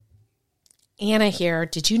Anna here.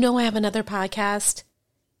 Did you know I have another podcast?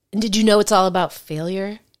 And did you know it's all about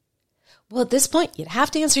failure? Well, at this point, you'd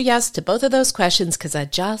have to answer yes to both of those questions because I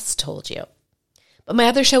just told you. But my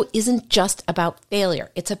other show isn't just about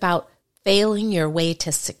failure. It's about failing your way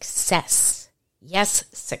to success. Yes,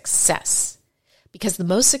 success. Because the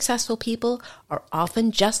most successful people are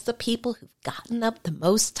often just the people who've gotten up the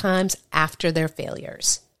most times after their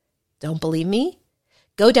failures. Don't believe me?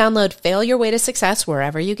 Go download Fail Your Way to Success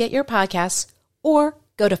wherever you get your podcasts, or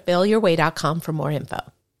go to failyourway.com for more info.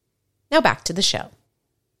 Now back to the show.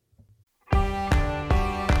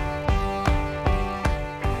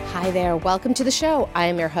 Hi there. Welcome to the show. I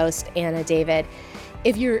am your host, Anna David.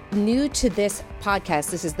 If you're new to this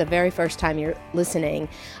podcast, this is the very first time you're listening,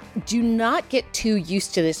 do not get too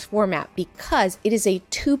used to this format because it is a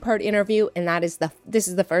two-part interview, and this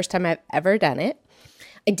is the first time I've ever done it.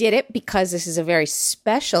 I did it because this is a very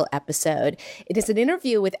special episode. It is an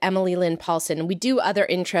interview with Emily Lynn Paulson. We do other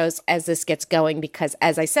intros as this gets going because,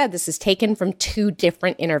 as I said, this is taken from two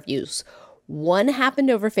different interviews. One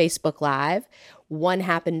happened over Facebook Live. One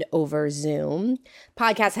happened over Zoom.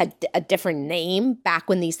 Podcast had a different name back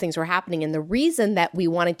when these things were happening. And the reason that we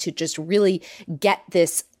wanted to just really get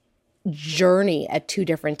this journey at two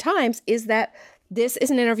different times is that this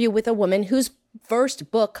is an interview with a woman whose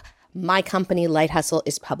first book, My Company Light Hustle,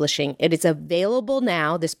 is publishing. It is available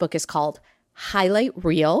now. This book is called Highlight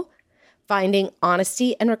Reel: Finding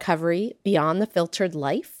Honesty and Recovery Beyond the Filtered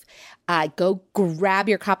Life. Go grab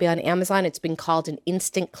your copy on Amazon. It's been called an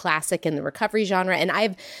instant classic in the recovery genre. And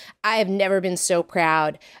I have never been so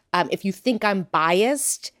proud. If you think I'm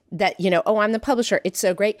biased that, I'm the publisher, it's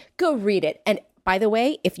so great, go read it. And by the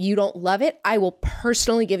way, if you don't love it, I will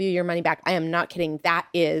personally give you your money back. I am not kidding. That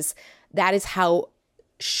is how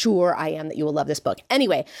sure I am that you will love this book.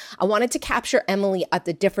 Anyway, I wanted to capture Emily at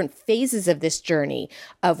the different phases of this journey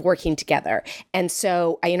of working together. And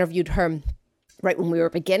so I interviewed her right when we were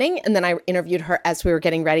beginning, and then I interviewed her as we were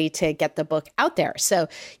getting ready to get the book out there. So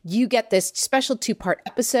you get this special two-part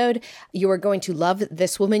episode. You are going to love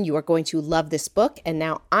this woman. You are going to love this book. And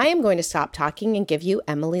now I am going to stop talking and give you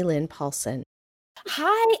Emily Lynn Paulson.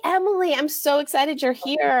 Hi, Emily. I'm so excited you're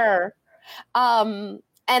here.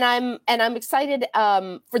 And I'm excited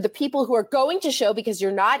for the people who are going to show because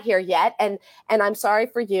you're not here yet. And I'm sorry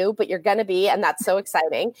for you, but you're going to be. And that's so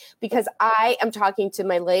exciting because I am talking to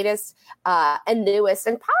my latest and newest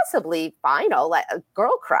and possibly final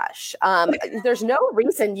girl crush. There's no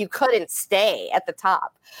reason you couldn't stay at the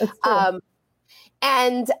top.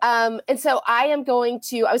 And so I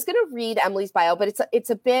was going to read Emily's bio, but it's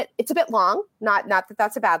a bit long. Not that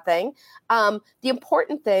that's a bad thing. The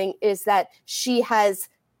important thing is that she has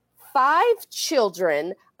 5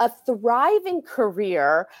 children, a thriving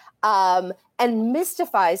career, and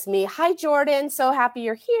mystifies me. Hi, Jordan. So happy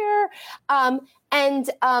you're here. And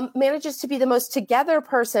manages to be the most together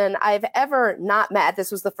person I've ever not met.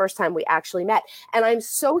 This was the first time we actually met. And I'm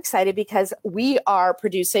so excited because we are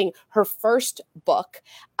producing her first book,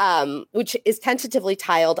 which is tentatively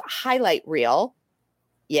titled Highlight Reel.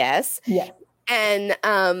 Yes. Yes.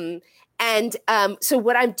 And so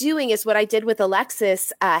what I'm doing is what I did with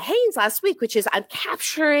Alexis Haynes last week, which is I'm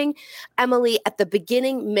capturing Emily at the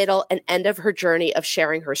beginning, middle, and end of her journey of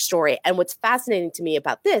sharing her story. And what's fascinating to me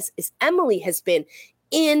about this is Emily has been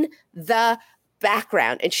in the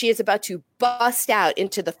background and she is about to bust out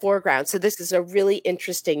into the foreground. So this is a really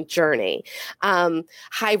interesting journey.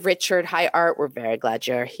 Hi, Richard. Hi, Art. We're very glad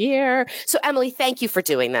you're here. So Emily, thank you for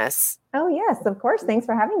doing this. Oh, yes, of course. Thanks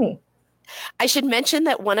for having me. I should mention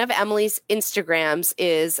that one of Emily's Instagrams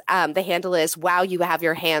is, the handle is, wow, you have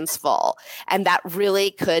your hands full. And that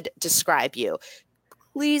really could describe you.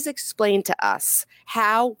 Please explain to us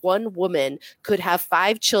how one woman could have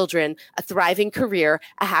 5 children, a thriving career,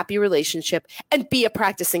 a happy relationship, and be a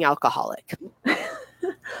practicing alcoholic.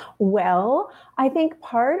 Well, I think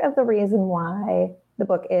part of the reason why the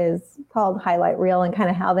book is called Highlight Reel and kind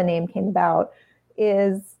of how the name came about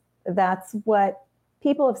is that's what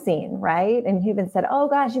people have seen, right? And you've even said, oh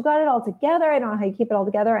gosh, you got it all together. I don't know how you keep it all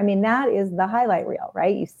together. I mean, that is the highlight reel,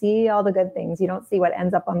 right? You see all the good things. You don't see what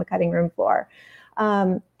ends up on the cutting room floor.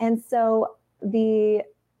 And so the,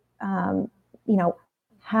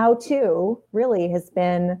 how to really has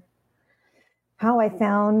been how I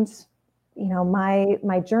found,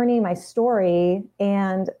 my journey, my story,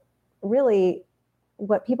 and really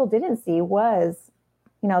what people didn't see was,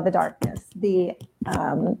 the darkness, the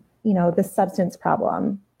substance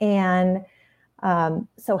problem. And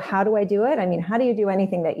so how do I do it? I mean, how do you do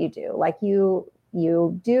anything that you do? Like you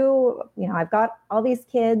do, I've got all these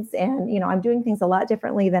kids and, I'm doing things a lot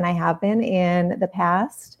differently than I have been in the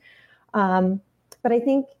past. But I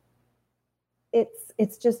think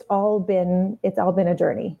it's just all been a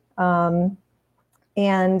journey. And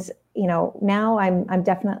now I'm a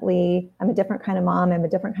different kind of mom. I'm a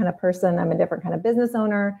different kind of person. I'm a different kind of business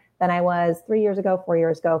owner than I was 3 years ago, 4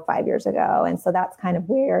 years ago, 5 years ago. And so that's kind of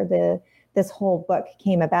where this whole book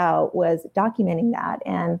came about, was documenting that.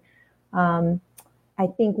 And I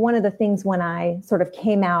think one of the things when I sort of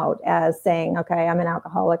came out as saying, okay, I'm an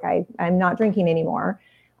alcoholic, I'm not drinking anymore,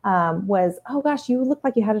 was, oh gosh, you look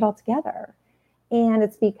like you had it all together. And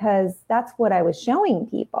it's because that's what I was showing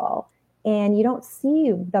people. And you don't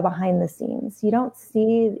see the behind the scenes. You don't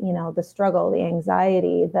see, the struggle, the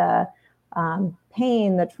anxiety, the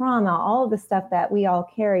pain, the trauma, all of the stuff that we all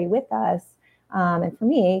carry with us. And for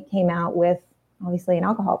me, came out with obviously an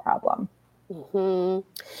alcohol problem. Mm-hmm.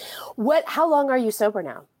 How long are you sober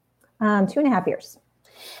now? 2.5 years.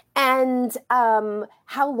 And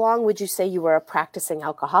how long would you say you were a practicing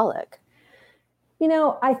alcoholic?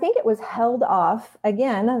 I think it was held off.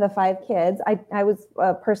 Again, the 5 kids. I was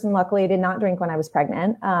a person, luckily, I did not drink when I was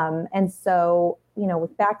pregnant. And so,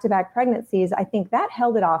 with back-to-back pregnancies, I think that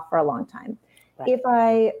held it off for a long time.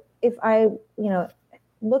 Right. If I,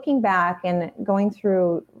 looking back and going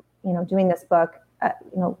through, doing this book,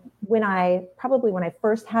 when I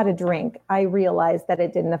first had a drink, I realized that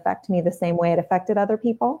it didn't affect me the same way it affected other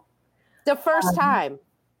people. The first time.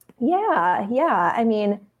 Yeah. I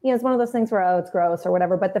mean, it's one of those things where, oh, it's gross or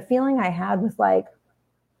whatever. But the feeling I had was like,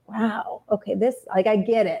 wow, okay, I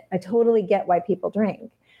get it. I totally get why people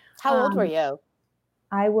drink. How old were you?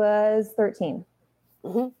 I was 13,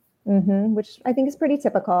 which I think is pretty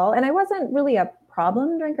typical. And I wasn't really a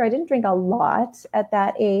problem drinker. I didn't drink a lot at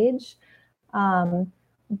that age.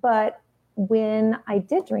 But when I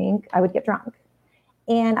did drink, I would get drunk.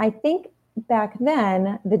 And I think back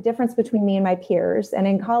then, the difference between me and my peers, and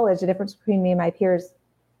in college, the difference between me and my peers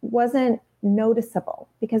wasn't noticeable,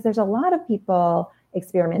 because there's a lot of people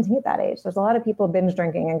experimenting at that age. There's a lot of people binge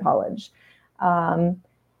drinking in college.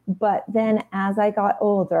 But then as I got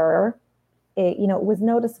older, it was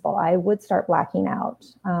noticeable. I would start blacking out.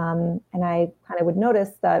 And I kind of would notice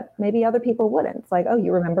that maybe other people wouldn't. It's like, oh,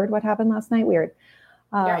 you remembered what happened last night? Weird.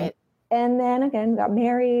 Right. And then again, got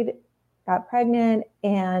married, got pregnant.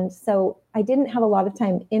 And so I didn't have a lot of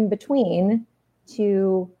time in between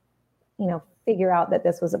to, figure out that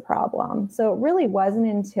this was a problem. So it really wasn't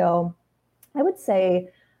until, I would say,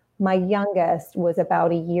 my youngest was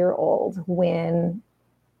about a year old when,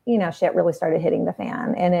 shit really started hitting the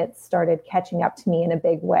fan, and it started catching up to me in a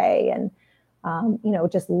big way. And,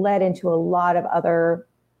 just led into a lot of other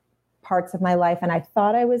parts of my life. And I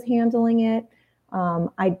thought I was handling it.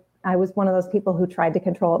 I was one of those people who tried to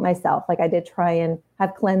control it myself. Like I did try and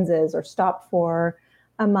have cleanses or stop for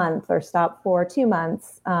a month or stop for 2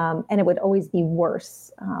 months. And it would always be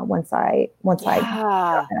worse once I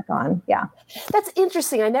got back on. Yeah. That's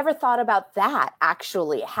interesting. I never thought about that,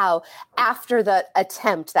 actually, how after the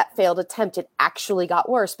failed attempt, it actually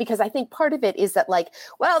got worse. Because I think part of it is that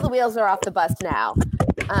the wheels are off the bus now.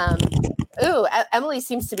 Emily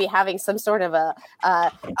seems to be having some sort of oh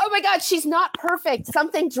my God, she's not perfect.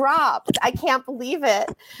 Something dropped. I can't believe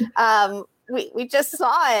it. We just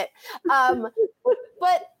saw it.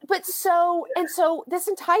 But so this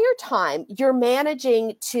entire time you're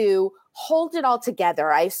managing to hold it all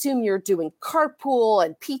together. I assume you're doing carpool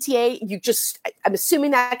and PTA. I'm assuming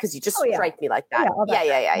that because you just strike me like that.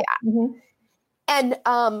 Yeah.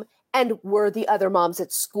 Mm-hmm. And were the other moms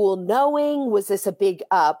at school knowing? Was this a big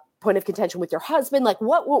point of contention with your husband? Like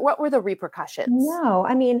what were the repercussions? No,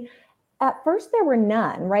 I mean, at first there were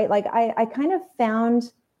none, right? Like I kind of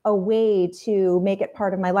found a way to make it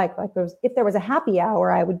part of my life. Like if there was a happy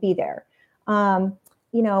hour, I would be there.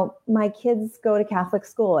 My kids go to Catholic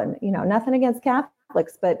school, and, nothing against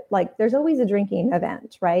Catholics, but there's always a drinking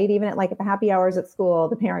event, right? Even at at the happy hours at school,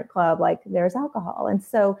 the parent club, there's alcohol. And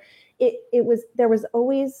so it was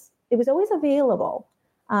always available.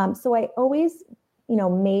 So I always,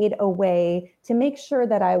 made a way to make sure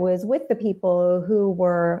that I was with the people who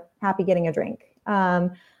were happy getting a drink.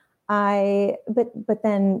 But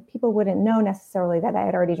then people wouldn't know necessarily that I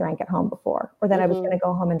had already drank at home before, or that I was going to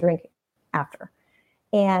go home and drink after.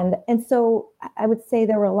 And so I would say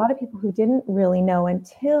there were a lot of people who didn't really know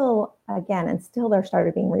until there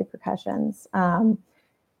started being repercussions. I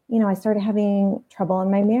started having trouble in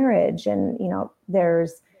my marriage, and,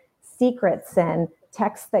 there's secrets and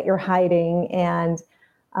texts that you're hiding, and,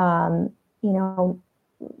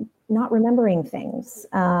 not remembering things.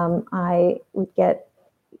 I would get,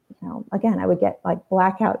 I would get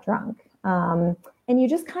blackout drunk. And you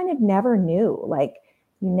just kind of never knew,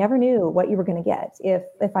 you never knew what you were going to get.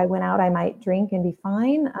 If I went out, I might drink and be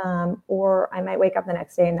fine, or I might wake up the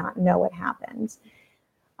next day and not know what happened.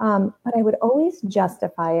 But I would always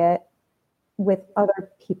justify it with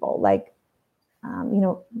other people. Like,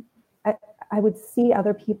 I would see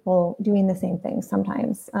other people doing the same thing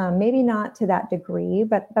sometimes, maybe not to that degree,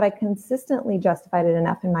 but I consistently justified it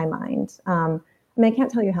enough in my mind. I mean, I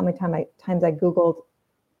can't tell you how many times I Googled,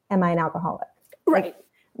 am I an alcoholic? Right. Like,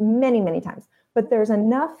 many, many times. But there's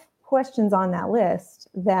enough questions on that list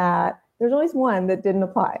that there's always one that didn't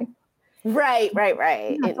apply. Right.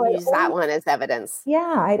 Yeah, And use that one as evidence.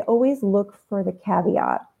 Yeah, I'd always look for the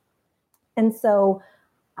caveat. And so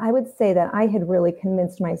I would say that I had really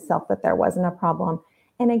convinced myself that there wasn't a problem.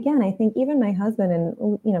 And again, I think even my husband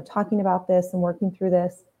and, talking about this and working through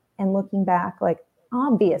this and looking back, like,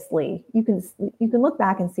 obviously you can look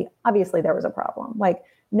back and see, obviously there was a problem. Like,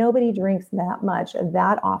 nobody drinks that much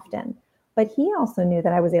that often. But he also knew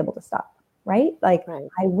that I was able to stop, right? Like, right.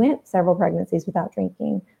 I went several pregnancies without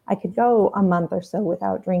drinking. I could go a month or so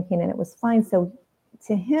without drinking and it was fine. So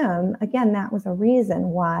to him, again, that was a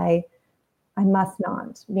reason why I must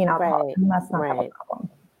not be an alcoholic. I must not have a problem.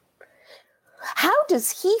 How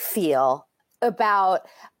does he feel about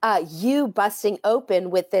you busting open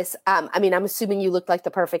with this? I mean, I'm assuming you looked like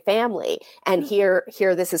the perfect family, and here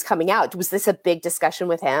this is coming out. Was this a big discussion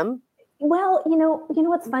with him? Well,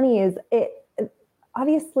 what's funny is it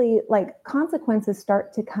obviously, like, consequences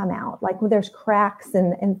start to come out, like there's cracks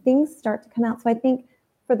and things start to come out. So I think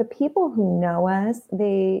for the people who know us,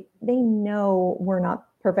 they know we're not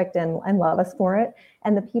perfect and love us for it.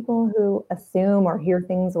 And the people who assume or hear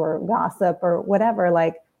things or gossip or whatever,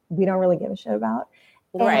 like, we don't really give a shit about.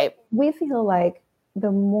 And right. We feel like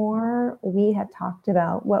the more we have talked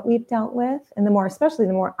about what we've dealt with, and especially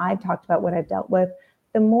the more I've talked about what I've dealt with,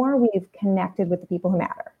 the more we've connected with the people who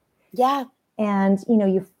matter. Yeah. And,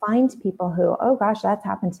 you find people who, oh gosh, that's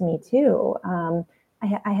happened to me too.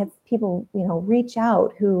 I had people, reach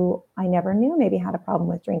out who I never knew maybe had a problem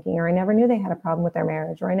with drinking, or I never knew they had a problem with their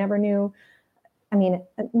marriage, or I never knew, a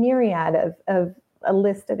myriad of a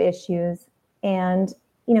list of issues. And,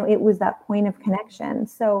 it was that point of connection.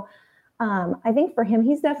 So I think for him,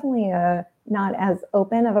 he's definitely not as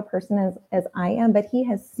open of a person as I am, but he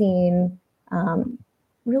has seen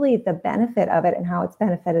really the benefit of it and how it's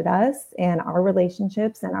benefited us and our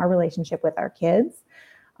relationships and our relationship with our kids.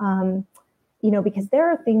 Because there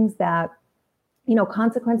are things that,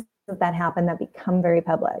 consequences that happen that become very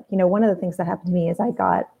public. One of the things that happened to me is I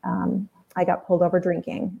got pulled over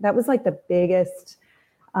drinking. That was like the biggest,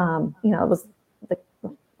 it was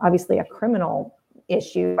obviously a criminal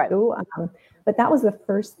issue. Right. But that was the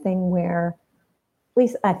first thing where, at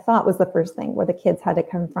least I thought was the first thing where the kids had to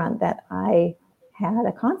confront that I had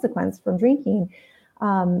a consequence from drinking.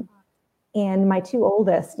 And my two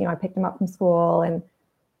oldest, I picked them up from school and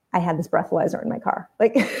I had this breathalyzer in my car.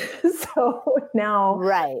 Like, so now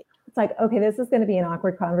right. It's like, okay, this is going to be an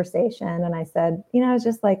awkward conversation. And I said, I was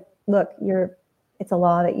just like, look, it's a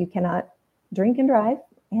law that you cannot drink and drive.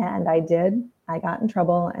 And I did. I got in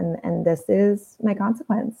trouble and this is my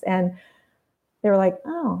consequence. And they were like,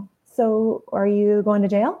 oh, so are you going to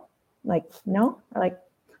jail? Like, no. Or like,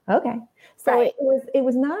 okay. So right. it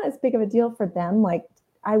was not as big of a deal for them. Like,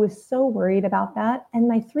 I was so worried about that. And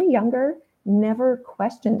my three younger never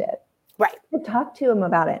questioned it. Right. I've talked to them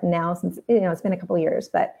about it now since, it's been a couple of years,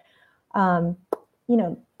 but, all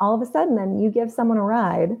of a sudden then you give someone a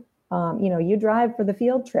ride, you drive for the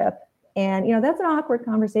field trip and, that's an awkward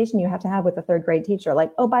conversation you have to have with a third grade teacher.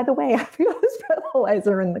 Like, oh, by the way, I forgot this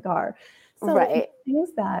breathalyzer in the car. So right. things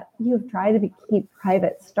that you've tried to keep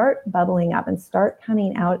private start bubbling up and start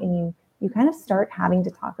coming out, and you kind of start having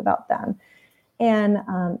to talk about them. And,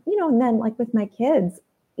 and then like with my kids,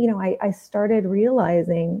 I started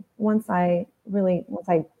realizing once I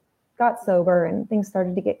got sober and things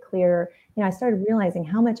started to get clear, I started realizing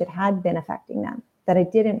how much it had been affecting them that I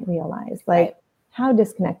didn't realize, like right. how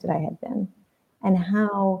disconnected I had been and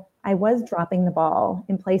how I was dropping the ball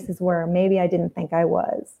in places where maybe I didn't think I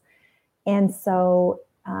was. And so,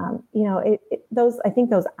 I think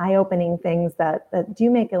those eye-opening things that do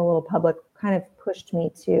make it a little public kind of pushed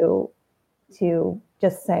me to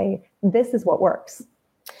just say, this is what works.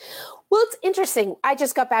 Well, it's interesting. I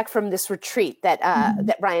just got back from this retreat that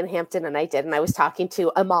that Ryan Hampton and I did, and I was talking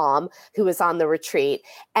to a mom who was on the retreat,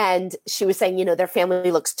 and she was saying, their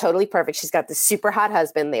family looks totally perfect. She's got this super hot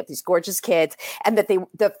husband. They have these gorgeous kids, and that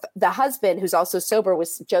the husband, who's also sober,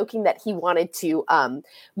 was joking that he wanted to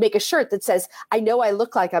make a shirt that says, "I know I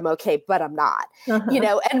look like I'm okay, but I'm not."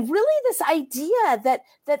 Uh-huh. And really this idea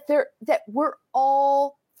that we're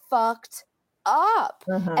all fucked up.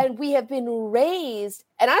 And we have been raised,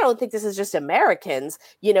 and I don't think this is just Americans,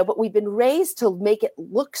 but we've been raised to make it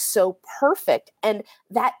look so perfect. And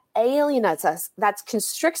that alienates us, that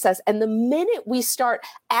constricts us. And the minute we start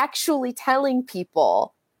actually telling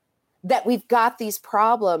people that we've got these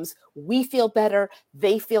problems, we feel better,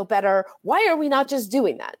 they feel better. Why are we not just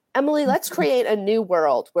doing that? Emily, let's create a new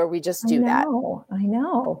world where we just do that. I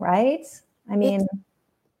know, right? I mean,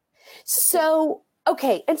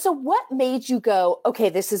 okay. And so what made you go, okay,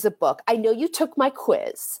 this is a book? I know you took my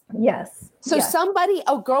quiz. Yes. So somebody,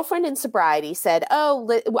 a girlfriend in sobriety said,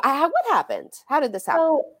 what happened? How did this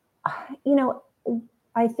happen? So,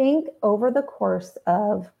 I think over the course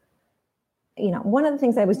of, one of the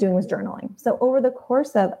things I was doing was journaling. So over the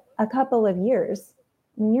course of a couple of years,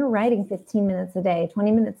 when you're writing 15 minutes a day,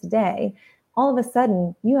 20 minutes a day, all of a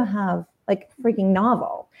sudden you have like a freaking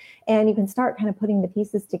novel, and you can start kind of putting the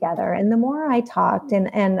pieces together. And the more I talked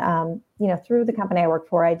and through the company I worked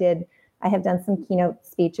for, I have done some keynote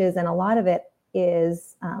speeches, and a lot of it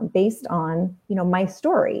is based on, my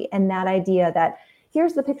story and that idea that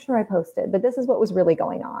here's the picture I posted, but this is what was really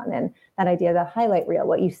going on. And that idea, the highlight reel,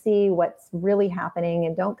 what you see, what's really happening,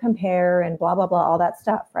 and don't compare and blah, blah, blah, all that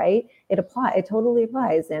stuff, right? It totally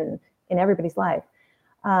applies in everybody's life.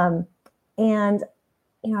 And,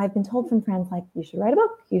 I've been told from friends, like, you should write a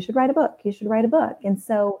book, you should write a book, you should write a book. And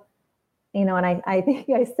so, and I think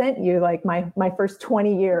I sent you like my first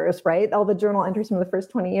 20 years, right? All the journal entries from the first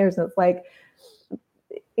 20 years. And it's like,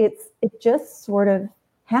 it just sort of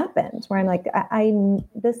happened where I'm like,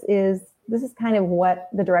 this is kind of what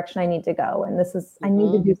the direction I need to go. And I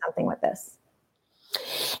need to do something with this.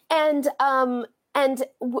 And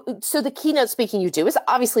so the keynote speaking you do is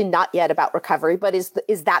obviously not yet about recovery, but is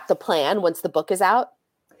that the plan once the book is out?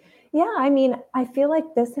 Yeah. I mean, I feel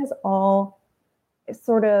like this has all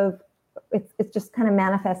sort of, it's just kind of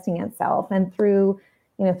manifesting itself. And through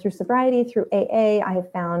sobriety, through AA, I have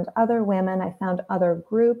found other women, I found other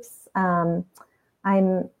groups. I'm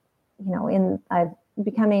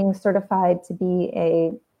becoming certified to be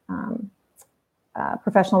a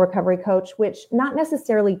professional recovery coach, which not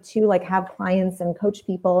necessarily to like have clients and coach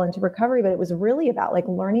people into recovery, but it was really about like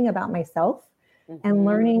learning about myself and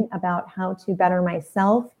learning about how to better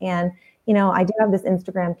myself. And, I do have this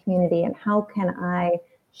Instagram community, and how can I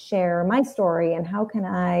share my story, and how can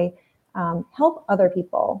I help other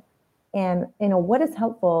people? And, what is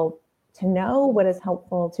helpful to know, what is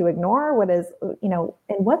helpful to ignore, what is, and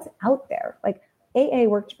what's out there. Like AA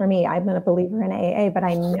worked for me. I've been a believer in AA, but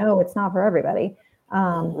I know it's not for everybody.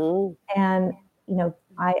 And,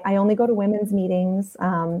 I only go to women's meetings.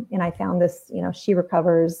 And I found this, She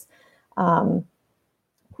Recovers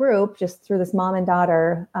group just through this mom and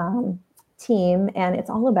daughter team. And it's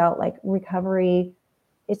all about like recovery.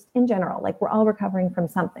 It's in general, like we're all recovering from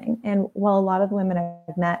something. And while a lot of the women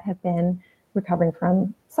I've met have been recovering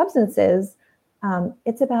from substances,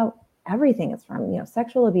 it's about everything. It's from,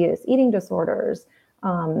 sexual abuse, eating disorders,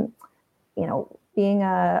 being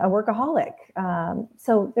a workaholic.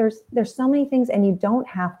 So there's so many things, and you don't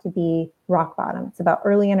have to be rock bottom. It's about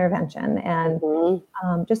early intervention and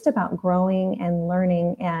just about growing and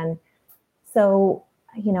learning. And so,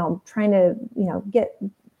 trying to, get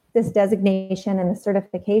this designation and the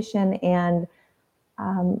certification. And,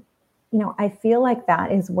 I feel like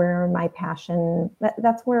that is where my passion,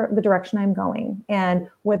 that's where the direction I'm going. And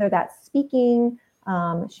whether that's speaking,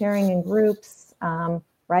 sharing in groups,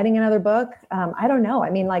 writing another book, I don't know. I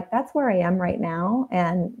mean, like, that's where I am right now.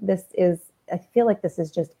 And I feel like this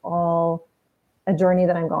is just all a journey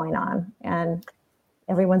that I'm going on, and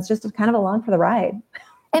everyone's just kind of along for the ride.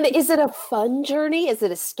 And is it a fun journey? Is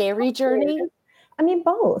it a scary journey? I mean,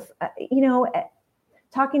 both.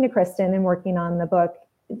 Talking to Kristen and working on the book,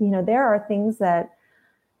 there are things that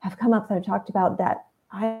have come up that I've talked about that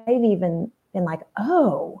I've even been like,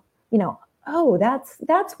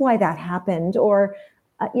 that's why that happened. Or,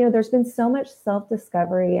 there's been so much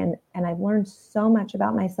self-discovery, and I've learned so much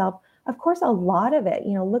about myself. Of course, a lot of it,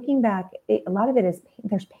 looking back, a lot of it is,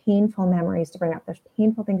 there's painful memories to bring up. There's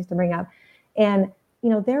painful things to bring up. And,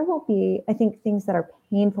 there will be, I think, things that are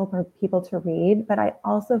painful for people to read, but I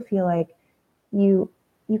also feel like you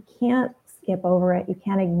can't skip over it. You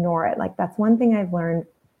can't ignore it. Like, that's one thing I've learned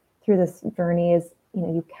through this journey is,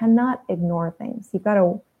 you cannot ignore things. You've got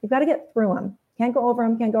to get through them. Can't go over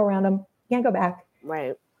them, can't go around them, can't go back.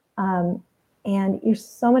 Right. And you're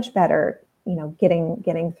so much better,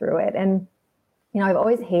 getting through it. And, I've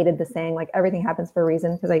always hated the saying, like, everything happens for a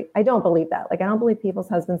reason, because I don't believe that. Like, I don't believe people's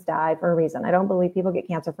husbands die for a reason. I don't believe people get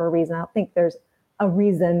cancer for a reason. I don't think there's a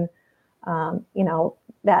reason,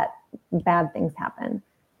 that bad things happen.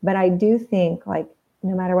 But I do think, like,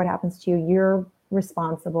 no matter what happens to you, you're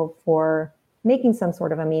responsible for making some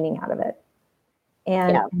sort of a meaning out of it,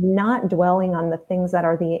 and not dwelling on the things that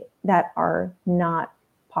are not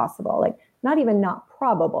possible, like not even not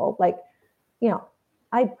probable. Like,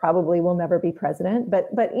 I probably will never be president, but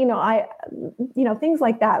things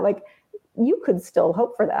like that. Like, you could still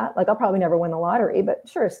hope for that. Like, I'll probably never win the lottery, but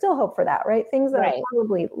sure, still hope for that, right? Things that are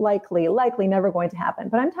probably likely never going to happen.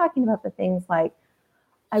 But I'm talking about the things like,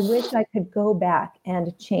 I wish I could go back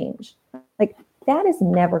and change. Like, that is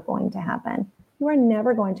never going to happen. You are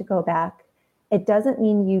never going to go back. It doesn't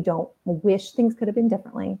mean you don't wish things could have been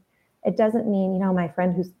differently. It doesn't mean, my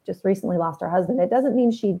friend who's just recently lost her husband, it doesn't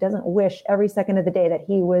mean she doesn't wish every second of the day that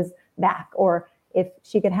he was back, or if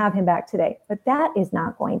she could have him back today. But that is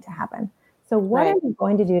not going to happen. So what are you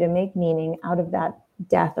going to do to make meaning out of that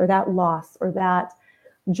death or that loss or that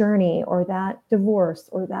journey or that divorce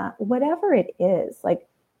or that whatever it is? Like,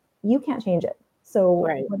 you can't change it. So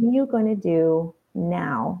what are you going to do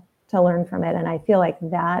now to learn from it? And I feel like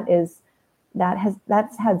that's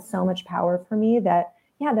had so much power for me that,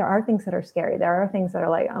 there are things that are scary. There are things that are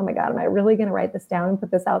like, oh my God, am I really going to write this down and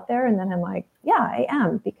put this out there? And then I'm like, yeah, I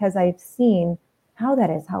am, because I've seen how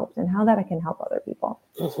that has helped and how that I can help other people.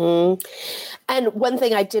 Mm-hmm. And one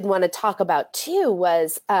thing I did want to talk about too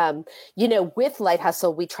was, with Light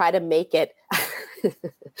Hustle, we try to make it,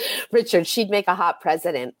 Richard, she'd make a hot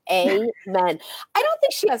president. Amen. I don't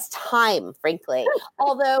think she has time, frankly.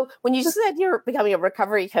 Although when you said you're becoming a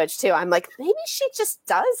recovery coach too, I'm like, maybe she just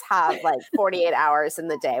does have like 48 hours in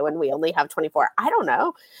the day when we only have 24. I don't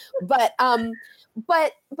know. But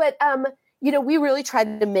we really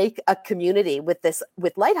tried to make a community with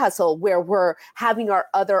Light Hustle, where we're having our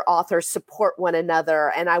other authors support one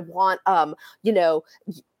another. And I want,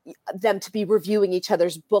 them to be reviewing each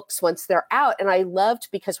other's books once they're out. And I loved,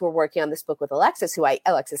 because we're working on this book with Alexis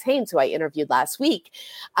Haynes, who I interviewed last week.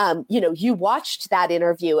 You watched that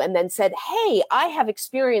interview and then said, hey, I have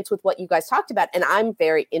experience with what you guys talked about, and I'm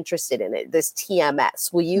very interested in it, this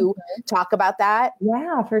TMS. Will you talk about that?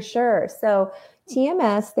 Yeah, for sure. So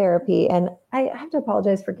TMS therapy, and I have to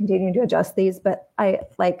apologize for continuing to adjust these, but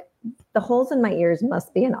the holes in my ears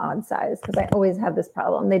must be an odd size, because I always have this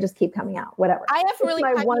problem. They just keep coming out, whatever. I have really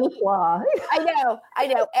my one flaw. I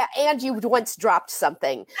know. And you once dropped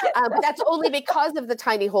something. But that's only because of the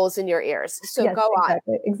tiny holes in your ears. So yes, go on.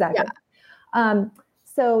 Exactly. Yeah.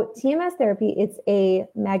 So TMS therapy, it's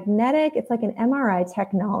like an MRI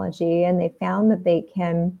technology, and they found that they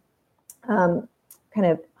can kind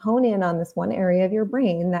of hone in on this one area of your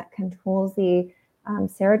brain that controls the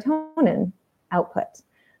serotonin output.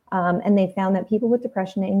 And they found that people with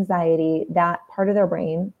depression and anxiety, that part of their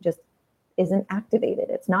brain just isn't activated.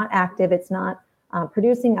 It's not active. It's not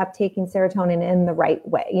producing, uptaking serotonin in the right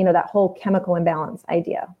way. That whole chemical imbalance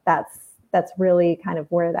idea. That's really kind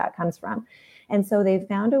of where that comes from. And so they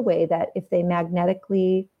found a way that if they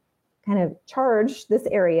magnetically kind of charge this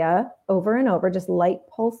area over and over, just light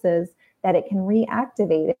pulses, that it can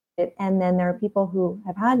reactivate it. And then there are people who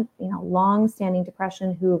have had, long-standing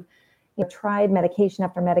depression who've tried medication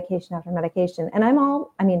after medication after medication. And I'm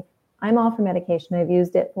all for medication. I've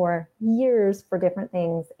used it for years for different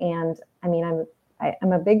things. And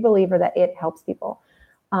I'm a big believer that it helps people.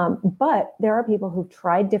 But there are people who've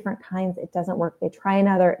tried different kinds. It doesn't work. They try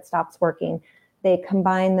another, it stops working. They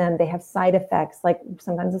combine them. They have side effects. Like,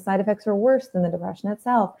 sometimes the side effects are worse than the depression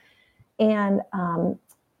itself. And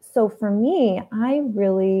so for me, I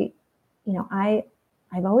really,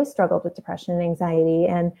 I've always struggled with depression and anxiety.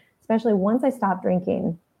 And especially once I stopped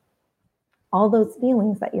drinking, all those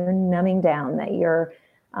feelings that you're numbing down, that you're,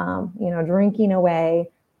 drinking away,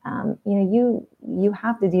 you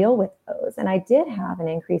have to deal with those. And I did have an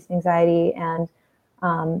increased anxiety. And,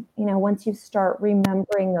 once you start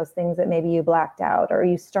remembering those things that maybe you blacked out, or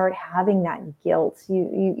you start having that guilt,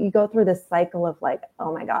 you go through this cycle of like,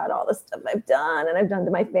 oh my God, all this stuff I've done and I've done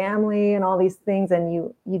to my family and all these things. And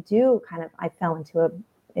you do I fell into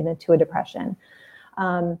a depression.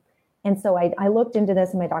 And so I looked into this,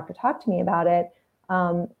 and my doctor talked to me about it.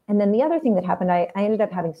 And then the other thing that happened, I ended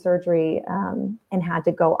up having surgery and had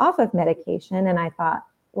to go off of medication. And I thought,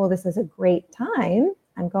 well, this is a great time.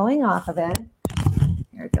 I'm going off of it.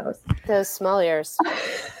 Here it goes. Those small ears.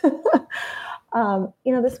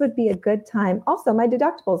 This would be a good time. Also, my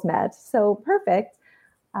deductible's met. So perfect.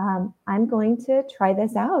 I'm going to try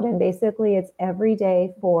this out. And basically it's every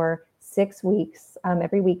day for 6 weeks.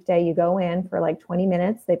 Every weekday you go in for like 20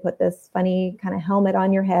 minutes. They put this funny kind of helmet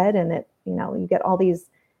on your head, and it, you get all these,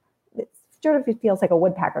 it feels like a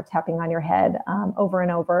woodpecker tapping on your head over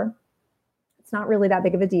and over. It's not really that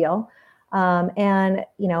big of a deal. And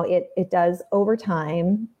it does over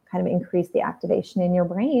time kind of increase the activation in your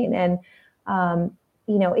brain. And,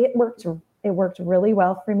 it worked really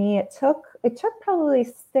well for me. It took probably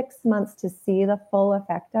 6 months to see the full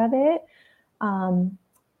effect of it. And,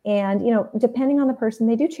 depending on the person,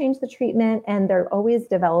 they do change the treatment and they're always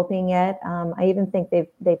developing it. I even think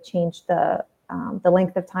they've changed the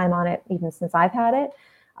length of time on it even since I've had it.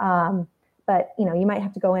 But, you might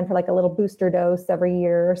have to go in for like a little booster dose every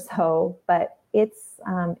year or so, but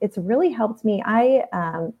it's really helped me. I,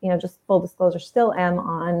 just full disclosure, still am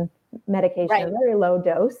on medication, right. A very low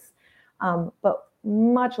dose, but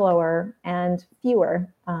much lower and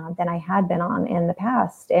fewer than I had been on in the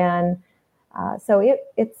past. And so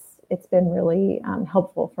it's been really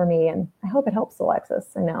helpful for me, and I hope it helps Alexis.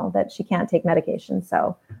 I know that she can't take medication,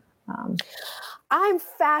 so. I'm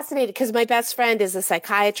fascinated because my best friend is a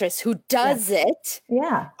psychiatrist who does it.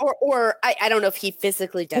 Yeah. Or I don't know if he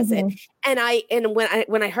physically does it. And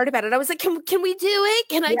when I heard about it, I was like, can we do it?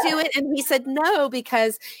 Can I do it? And he said no,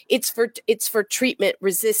 because it's for treatment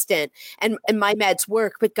resistant and my meds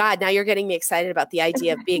work. But God, now you're getting me excited about the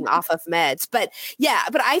idea of being off of meds. But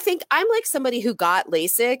I think I'm like somebody who got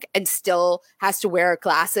LASIK and still has to wear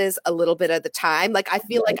glasses a little bit of the time. Like I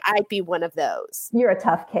feel like I'd be one of those. You're a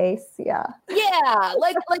tough case. Yeah. Yeah.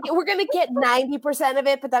 Like we're going to get 90% of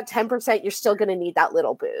it, but that 10%, you're still going to need that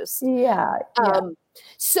little boost. Yeah.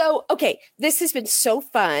 So, okay, this has been so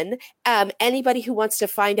fun. Anybody who wants to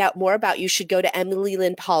find out more about you should go to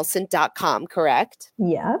EmilyLynnPaulson.com, correct?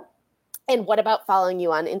 Yeah. And what about following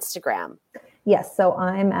you on Instagram? Yes. So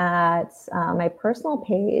I'm at my personal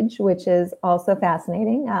page, which is also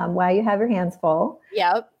fascinating. While You Have Your Hands Full.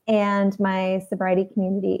 Yep. And my sobriety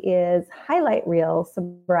community is Highlight Reel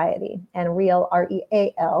Sobriety, and Reel,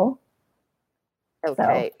 REAL.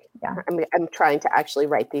 Okay. So, yeah. I'm trying to actually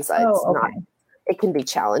write these. It can be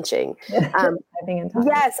challenging.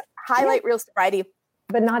 Yes. Highlight Reel Sobriety.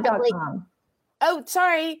 But not .com. Oh,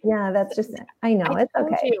 sorry. Yeah, that's just, I know. It's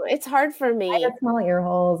okay. It's hard for me. I got small ear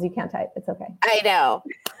holes. You can't type. It's okay. I know.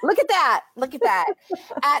 Look at that.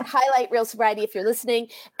 At Highlight Reel Sobriety, if you're listening.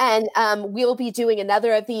 And we'll be doing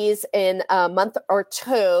another of these in a month or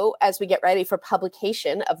two as we get ready for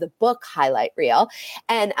publication of the book Highlight Reel.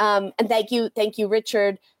 And thank you,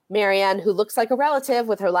 Richard, Marianne, who looks like a relative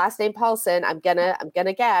with her last name Paulson. I'm gonna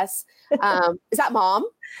guess. Is that mom?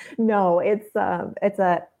 No, it's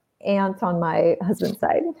a aunt on my husband's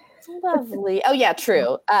side. Lovely. Oh yeah,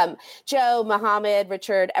 true. Joe, Mohammed,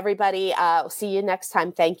 Richard, everybody. We'll see you next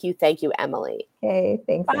time. Thank you, Emily. Okay,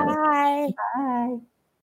 thanks. Bye. Bye.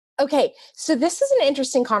 Okay, so this is an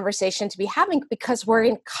interesting conversation to be having because we're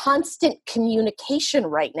in constant communication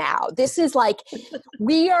right now. This is like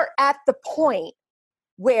we are at the point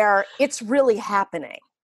where it's really happening.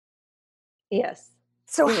 Yes.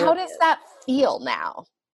 So how does that feel now?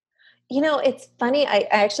 It's funny. I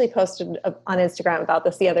actually posted on Instagram about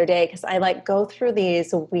this the other day because I go through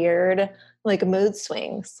these weird mood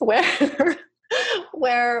swings where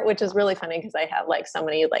which is really funny because I have so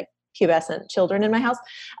many pubescent children in my house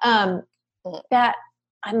that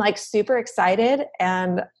I'm super excited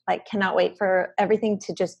and cannot wait for everything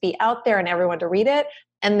to just be out there and everyone to read it.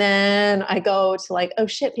 And then I go to oh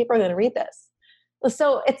shit, people are going to read this.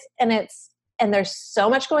 So and there's so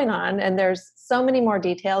much going on and there's so many more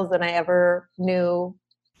details than I ever knew.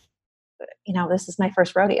 This is my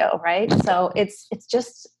first rodeo, right? So it's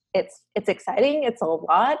exciting. It's a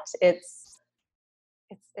lot. It's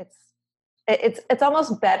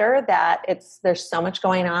almost better that there's so much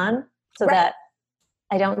going on so that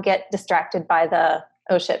I don't get distracted by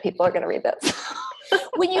oh shit, people are going to read this.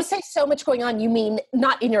 When you say so much going on, you mean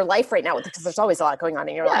not in your life right now, because there's always a lot going on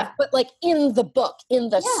in your life, but in the book, in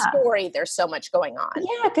the story, there's so much going on.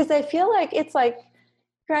 Yeah, because I feel it's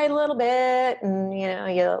cry a little bit and,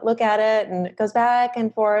 you look at it and it goes back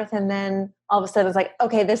and forth. And then all of a sudden it's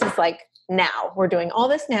okay, this is now. We're doing all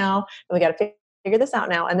this now and we got to figure this out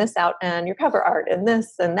now and this out and your cover art and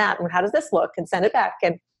this and that and how does this look and send it back.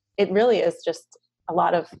 And it really is just a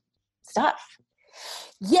lot of stuff.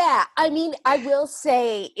 Yeah, I mean, I will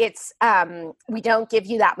say it's, we don't give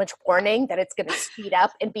you that much warning that it's going to speed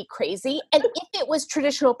up and be crazy. And if it was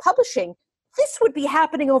traditional publishing, this would be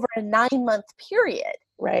happening over a 9-month period.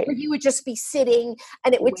 Right. Where you would just be sitting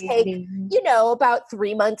and it would take, about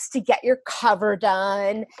 3 months to get your cover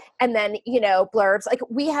done. And then, blurbs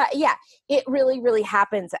it really, really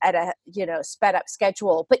happens at a, sped up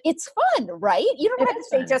schedule, but it's fun, right? You don't have to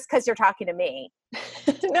say just because you're talking to me.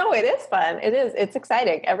 No, it is fun. It is. It's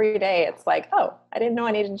exciting. Every day it's oh, I didn't know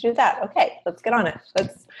I needed to do that. Okay, let's get on it.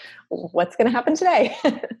 What's going to happen today?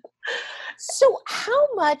 So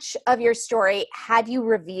how much of your story have you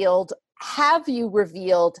revealed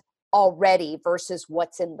already versus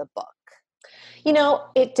what's in the book?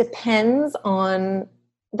 It depends on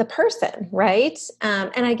the person, right?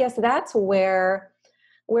 And I guess that's where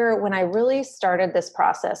when I really started this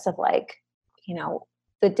process of like,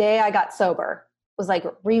 the day I got sober was like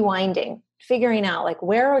rewinding, figuring out like,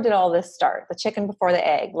 where did all this start? The chicken before the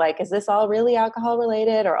egg. Like, is this all really alcohol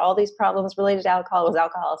related, or all these problems related to alcohol? Was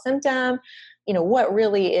alcohol a symptom? What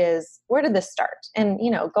really is, where did this start? And,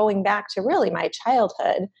 going back to really my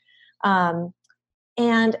childhood. And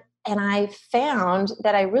I found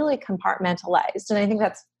that I really compartmentalized. And I think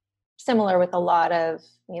that's similar with a lot of,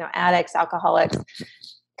 addicts, alcoholics,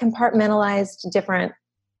 compartmentalized different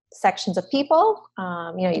sections of people.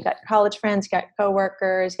 You've got college friends, you got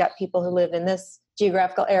coworkers, you got people who live in this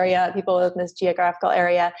geographical area, people who live in this geographical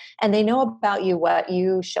area, and they know about you what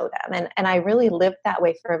you show them. And I really lived that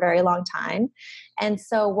way for a very long time. And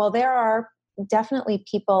so, while there are definitely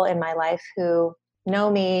people in my life who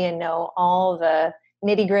know me and know all the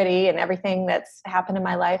nitty gritty and everything that's happened in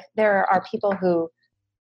my life, there are people who,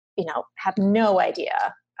 have no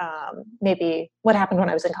idea maybe what happened when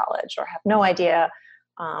I was in college, or have no idea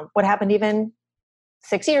what happened even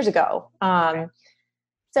 6 years ago.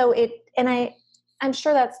 So I'm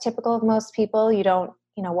sure that's typical of most people. You don't,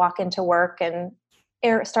 walk into work and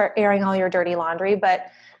start airing all your dirty laundry. But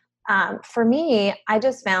for me, I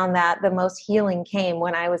just found that the most healing came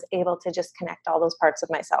when I was able to just connect all those parts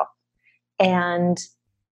of myself and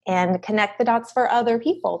connect the dots for other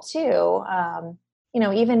people too.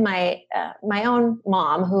 Even my own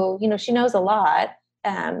mom, who, she knows a lot,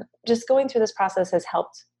 just going through this process has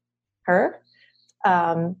helped her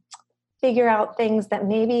figure out things that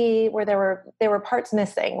maybe where there were parts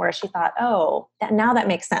missing, where she thought, oh, now that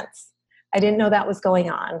makes sense. I didn't know that was going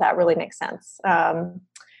on. That really makes sense.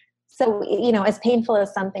 So, as painful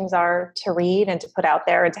as some things are to read and to put out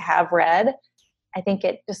there and to have read, I think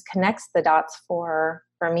it just connects the dots for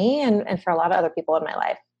me and for a lot of other people in my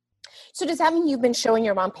life. So does that mean you've been showing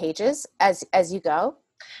your mom pages as you go?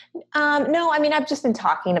 No, I mean, I've just been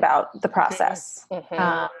talking about the process, and,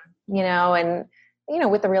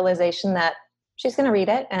 with the realization that she's going to read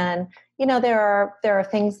it. And, there are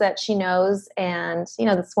things that she knows. And,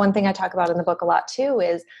 that's one thing I talk about in the book a lot too,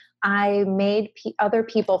 is I made other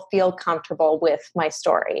people feel comfortable with my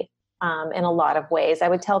story. In a lot of ways, I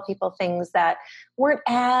would tell people things that weren't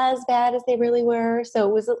as bad as they really were. So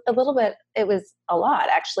it was it was a lot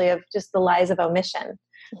actually of just the lies of omission,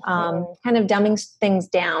 kind of dumbing things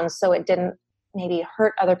down so it didn't maybe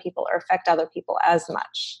hurt other people or affect other people as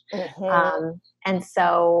much. And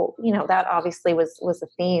so, that obviously was a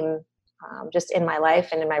theme just in my life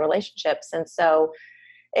and in my relationships. And so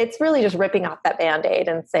it's really just ripping off that Band-Aid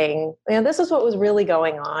and saying, this is what was really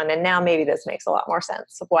going on. And now maybe this makes a lot more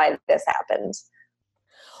sense of why this happened.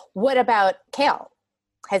 What about Cale?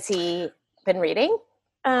 Has he been reading?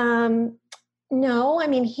 No, I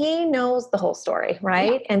mean, he knows the whole story,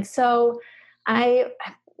 right? Yeah. And so he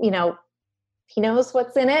knows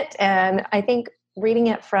what's in it. And I think reading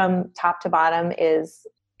it from top to bottom is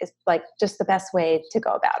like just the best way to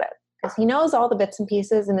go about it. Because he knows all the bits and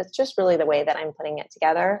pieces, and it's just really the way that I'm putting it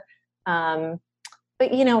together. But,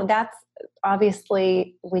 that's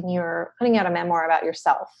obviously when you're putting out a memoir about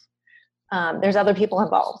yourself, there's other people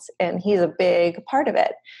involved, and he's a big part of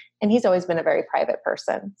it. And he's always been a very private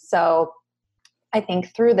person. So I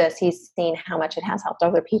think through this, he's seen how much it has helped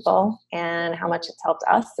other people and how much it's helped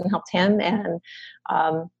us and helped him. And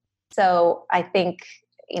so I think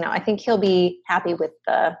he'll be happy with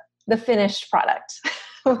the finished product.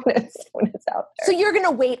 when it's out there. So you're going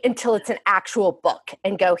to wait until it's an actual book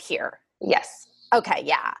and go here? Yes. Okay,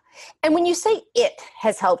 yeah. And when you say it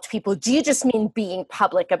has helped people, do you just mean being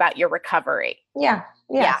public about your recovery? Yeah.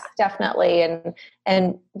 Yes, definitely.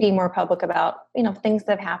 And being more public about, things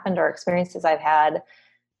that have happened or experiences I've had.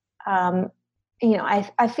 I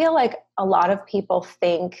feel like a lot of people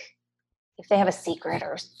think if they have a secret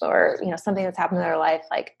or something that's happened in their life,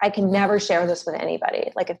 like, I can never share this with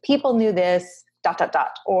anybody. Like, if people knew this, ...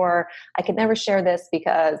 or I could never share this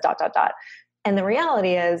because ... And the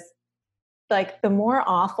reality is, like, the more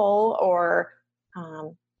awful or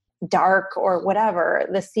dark or whatever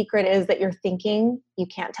the secret is that you're thinking you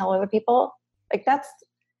can't tell other people, like,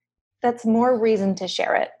 that's more reason to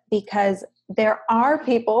share it, because there are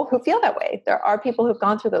people who feel that way. There are people who've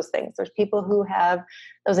gone through those things. There's people who have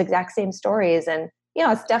those exact same stories. And,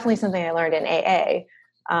 it's definitely something I learned in AA.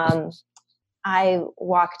 I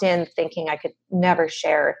walked in thinking I could never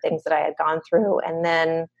share things that I had gone through, and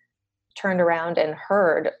then turned around and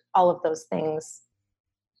heard all of those things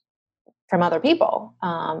from other people,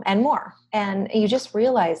 and more. And you just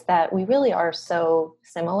realize that we really are so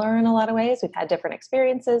similar in a lot of ways. We've had different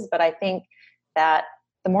experiences, but I think that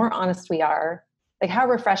the more honest we are, like how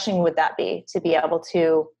refreshing would that be to be able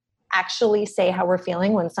to actually say how we're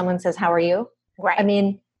feeling when someone says, how are you? Right. I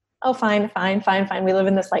mean, oh, fine. We live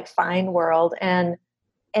in this like fine world. And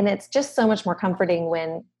it's just so much more comforting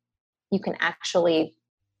when you can actually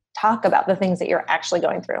talk about the things that you're actually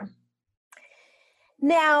going through.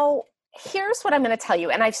 Now, here's what I'm going to tell you.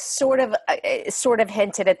 And I've sort of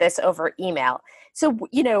hinted at this over email. So,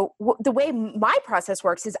 the way my process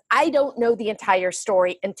works is I don't know the entire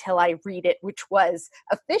story until I read it, which was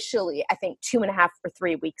officially, I think, 2.5 or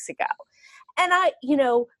 3 weeks ago. And I,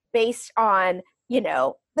 based on,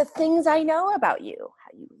 the things I know about you,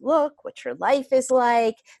 how you look, what your life is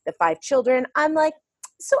like, the 5 children, I'm like,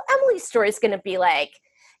 so Emily's story is going to be like,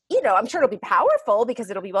 I'm sure it'll be powerful because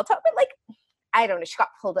it'll be well told, but like, I don't know, she got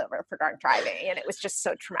pulled over for drunk driving and it was just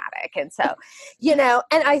so traumatic. And so,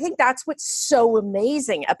 and I think that's what's so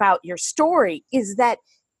amazing about your story is that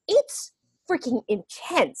it's freaking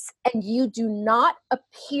intense and you do not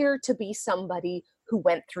appear to be somebody who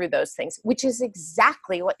went through those things, which is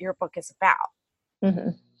exactly what your book is about.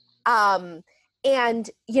 Mm-hmm. And,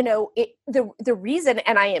 the reason,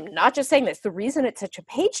 and I am not just saying this, the reason it's such a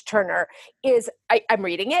page turner is I'm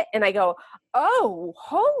reading it and I go, oh,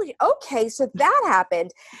 okay, so that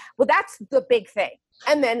happened. Well, that's the big thing.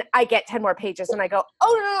 And then I get 10 more pages and I go,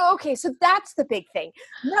 oh, no, okay, so that's the big thing.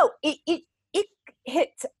 No, it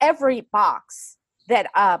hits every box that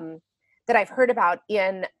I've heard about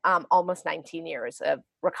in almost 19 years of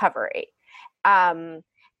recovery.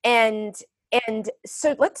 And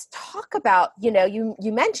so let's talk about, you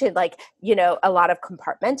mentioned like, a lot of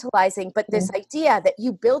compartmentalizing, but this idea that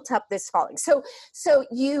you built up this following. So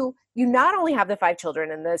you not only have the 5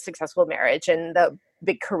 children and the successful marriage and the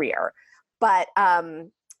big career, but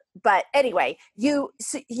anyway, you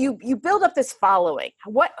build up this following.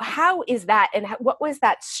 How is that? And what was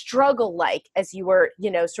that struggle like as you were,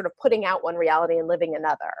 sort of putting out one reality and living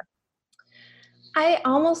another? I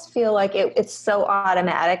almost feel like it's so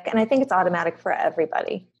automatic, and I think it's automatic for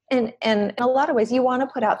everybody. And in a lot of ways, you want to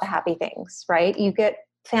put out the happy things, right? You get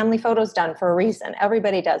family photos done for a reason.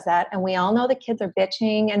 Everybody does that. And we all know the kids are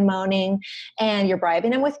bitching and moaning and you're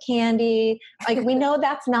bribing them with candy. Like we know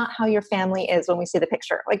that's not how your family is when we see the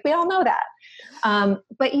picture. Like we all know that.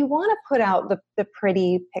 But you want to put out the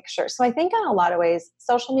pretty picture. So I think in a lot of ways,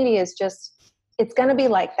 social media is it's going to be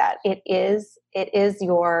like that. It is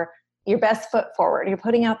your best foot forward. You're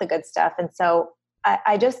putting out the good stuff. And so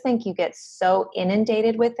I just think you get so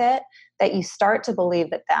inundated with it that you start to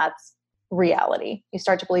believe that that's reality. You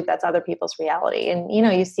start to believe that's other people's reality. And,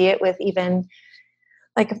 you see it with even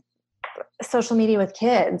like social media with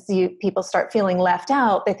kids. People start feeling left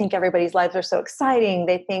out. They think everybody's lives are so exciting.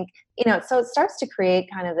 They think, so it starts to create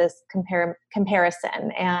kind of this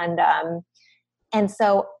comparison. And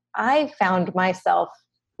so I found myself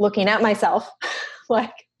looking at myself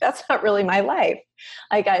like, that's not really my life.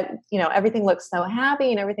 Like everything looks so happy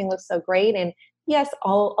and everything looks so great. And yes, a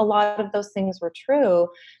lot of those things were true,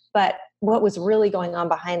 but what was really going on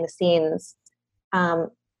behind the scenes,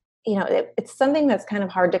 it's something that's kind of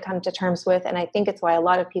hard to come to terms with. And I think it's why a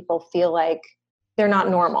lot of people feel like they're not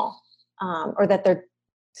normal, or that they're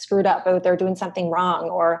screwed up, or they're doing something wrong,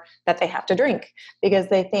 or that they have to drink because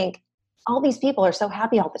they think all these people are so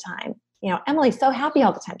happy all the time. Emily's so happy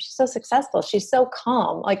all the time. She's so successful. She's so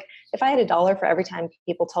calm. Like if I had $1 for every time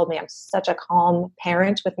people told me I'm such a calm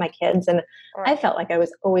parent with my kids, and I felt like I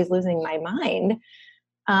was always losing my mind.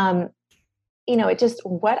 It just,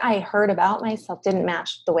 what I heard about myself didn't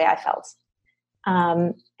match the way I felt.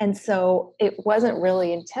 And so it wasn't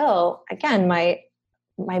really until, again, my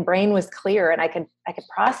brain was clear and I could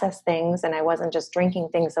process things, and I wasn't just drinking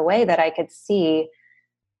things away, that I could see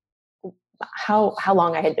how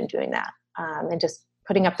long I had been doing that, and just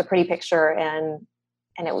putting up the pretty picture, and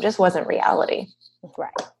it just wasn't reality.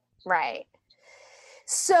 Right.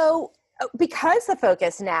 So because the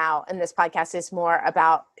focus now in this podcast is more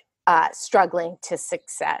about struggling to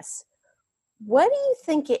success, what do you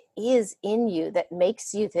think it is in you that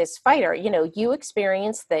makes you this fighter? You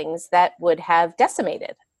experience things that would have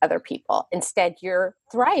decimated other people. Instead, you're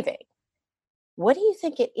thriving. What do you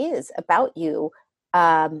think it is about you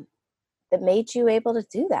that made you able to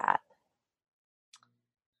do that?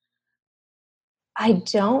 I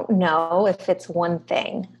don't know if it's one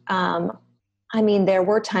thing. There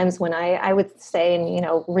were times when I would say,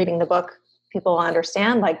 and, reading the book, people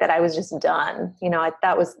understand like that I was just done.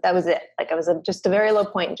 That was it. Like I was just a very low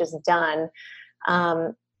point, just done.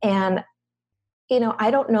 And,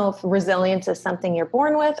 I don't know if resilience is something you're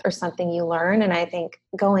born with or something you learn. And I think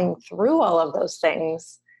going through all of those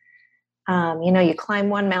things, you climb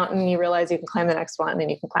one mountain, you realize you can climb the next one,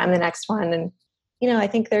 and you can climb the next one. And, I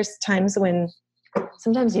think there's times when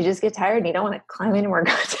sometimes you just get tired and you don't want to climb any more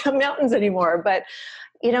goddamn mountains anymore. But,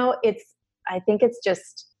 I think it's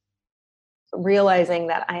just realizing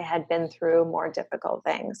that I had been through more difficult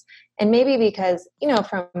things. And maybe because,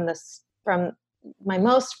 from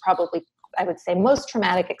my I would say most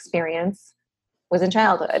traumatic experience was in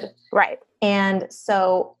childhood. Right. And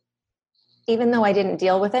so even though I didn't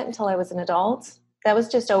deal with it until I was an adult, that was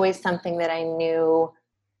just always something that I knew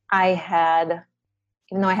I had,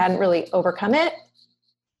 even though I hadn't really overcome it,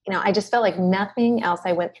 I just felt like nothing else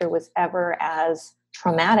I went through was ever as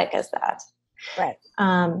traumatic as that. Right.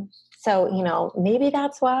 So, maybe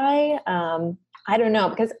that's why, I don't know,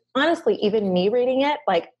 because honestly, even me reading it,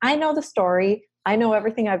 like I know the story, I know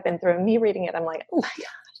everything I've been through, and me reading it, I'm like, oh my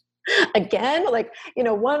God, again, like,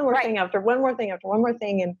 one more thing after one more thing after one more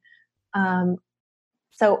thing. And,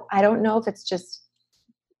 so I don't know if it's just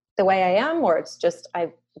the way I am, or it's just,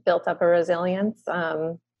 I've built up a resilience.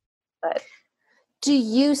 But do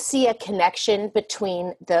you see a connection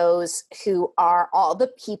between those who are all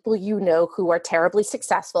the people who are terribly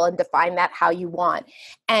successful and define that how you want,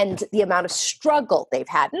 and the amount of struggle they've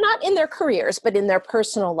had, not in their careers, but in their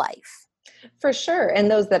personal life? For sure. And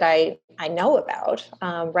those that I know about,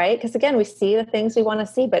 right? Because again, we see the things we want to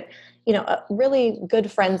see, but, really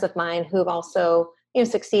good friends of mine who've also,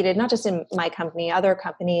 succeeded, not just in my company, other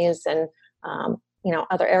companies and,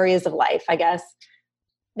 other areas of life, I guess.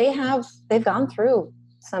 They've gone through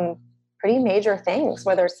some pretty major things,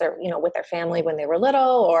 whether it's their, with their family when they were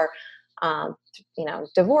little, or,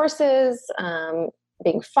 divorces,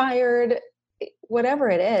 being fired, whatever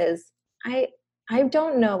it is. I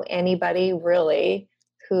don't know anybody really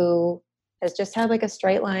who has just had like a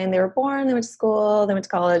straight line. They were born, they went to school, they went to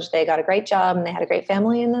college, they got a great job, and they had a great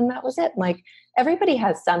family, and then that was it. Like everybody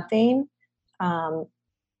has something.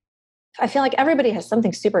 I feel like everybody has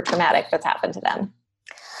something super traumatic that's happened to them.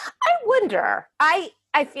 I wonder. I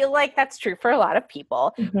feel like that's true for a lot of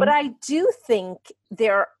people, but I do think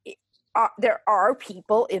there are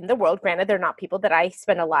people in the world, granted they're not people that I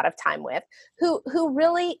spend a lot of time with, who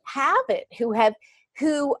really have it,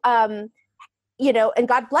 and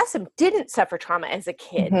God bless them, didn't suffer trauma as a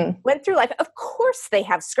kid, went through life. Of course they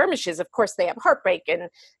have skirmishes. Of course they have heartbreak and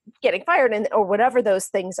getting fired or whatever those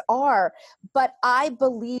things are. But I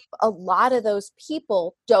believe a lot of those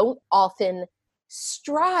people don't often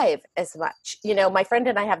strive as much. My friend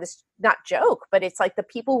and I have this, not joke, but it's like the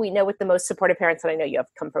people we know with the most supportive parents, and I know you have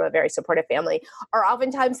come from a very supportive family, are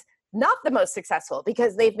oftentimes not the most successful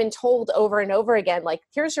because they've been told over and over again, like,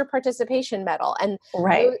 here's your participation medal. And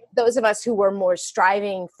those of us who were more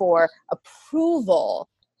striving for approval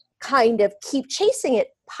kind of keep chasing it,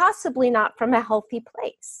 possibly not from a healthy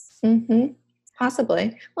place.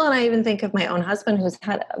 Possibly. Well, and I even think of my own husband, who's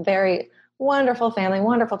had a very wonderful family,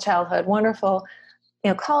 wonderful childhood, wonderful,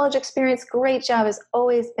 college experience, great job, has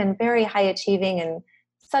always been very high achieving and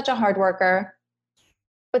such a hard worker.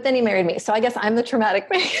 But then he married me. So I guess I'm the traumatic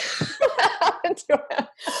thing. Right. So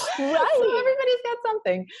everybody's got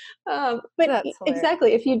something. But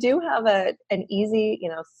exactly, if you do have an easy,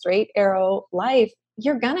 straight arrow life,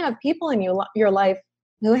 you're going to have people in your life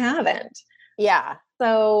who haven't. Yeah.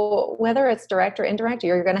 So whether it's direct or indirect,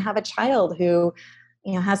 you're going to have a child who,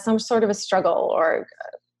 has some sort of a struggle or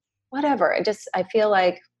whatever. I feel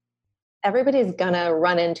like everybody's going to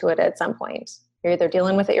run into it at some point. You're either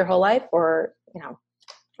dealing with it your whole life or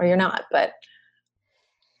you're not. But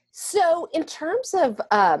so in terms of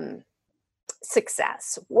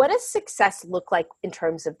success, what does success look like in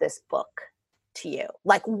terms of this book to you?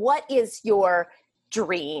 Like, what is your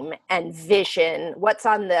dream and vision? What's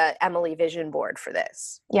on the Emily vision board for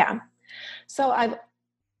this? Yeah. So I've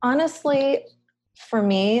honestly, for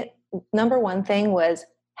me, number one thing was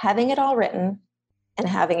having it all written and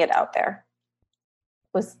having it out there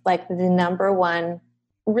was like the number one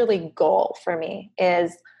really goal for me.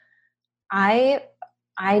 Is I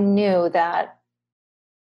knew that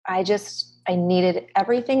I needed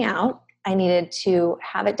everything out. I needed to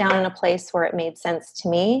have it down in a place where it made sense to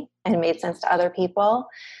me and made sense to other people.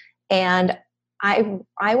 And I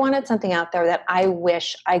wanted something out there that I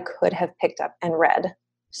wish I could have picked up and read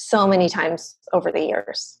so many times over the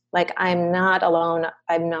years. Like, I'm not alone.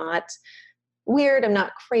 I'm not weird. I'm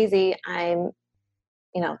not crazy.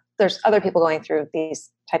 There's other people going through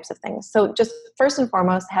these types of things. So just first and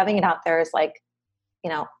foremost, having it out there is like,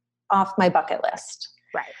 off my bucket list.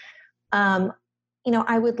 Right.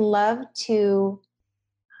 I would love to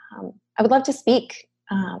speak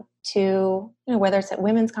to, whether it's at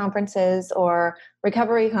women's conferences or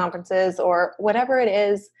recovery conferences or whatever it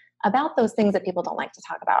is, about those things that people don't like to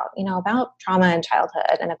talk about trauma in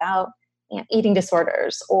childhood and about eating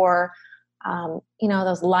disorders or,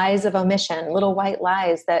 those lies of omission, little white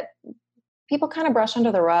lies that people kind of brush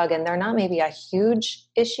under the rug, and they're not maybe a huge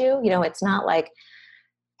issue. It's not like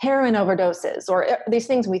heroin overdoses or these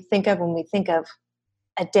things we think of when we think of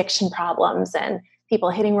addiction problems and people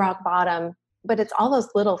hitting rock bottom, but it's all those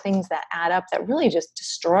little things that add up that really just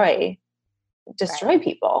destroy Right.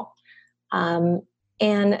 people.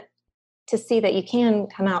 And to see that you can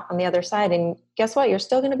come out on the other side, and guess what? You're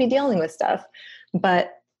still going to be dealing with stuff,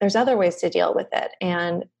 but there's other ways to deal with it.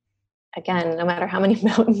 And again, no matter how many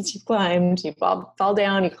mountains you've climbed, you fall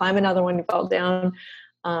down, you climb another one, you fall down.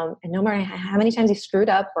 And no matter how many times you screwed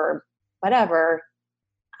up or whatever,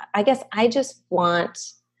 I guess I just want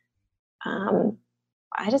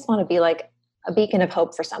to be like a beacon of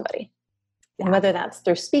hope for somebody. Yeah. And whether that's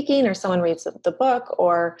through speaking or someone reads the book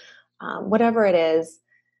or whatever it is,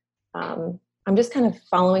 I'm just kind of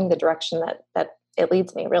following the direction that it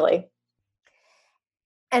leads me, really.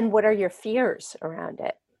 And what are your fears around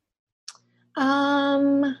it?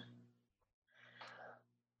 I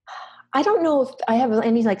don't know if I have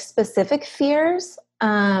any like specific fears.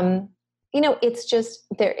 It's just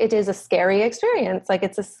there. It is a scary experience. Like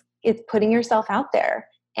it's putting yourself out there,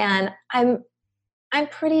 and I'm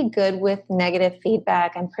pretty good with negative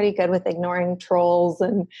feedback. I'm pretty good with ignoring trolls,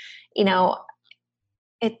 and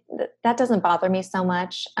that doesn't bother me so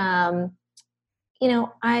much.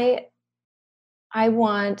 I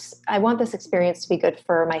want this experience to be good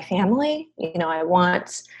for my family. I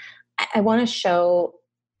want to show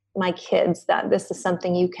my kids that this is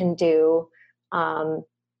something you can do.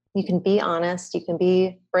 You can be honest, you can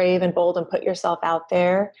be brave and bold and put yourself out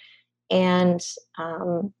there, and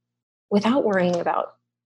without worrying about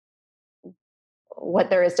what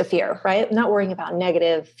there is to fear, right? Not worrying about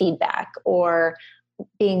negative feedback or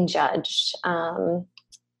being judged. That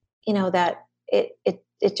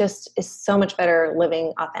it just is so much better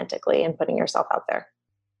living authentically and putting yourself out there.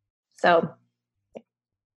 So,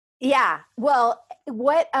 yeah. Well,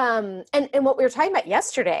 what and what we were talking about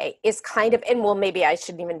yesterday is kind of, and well, maybe I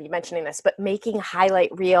shouldn't even be mentioning this, but making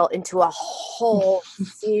Highlight Reel into a whole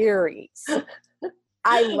series.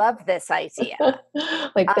 I love this idea.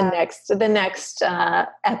 Like the next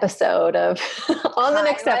episode of on the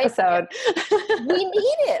next episode. We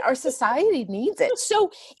need it. Our society needs it. So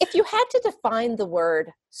if you had to define the word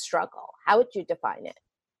struggle, how would you define it?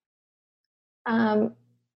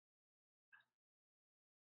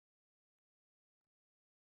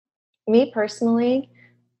 Me personally,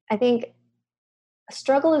 I think a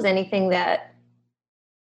struggle is anything that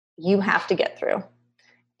you have to get through.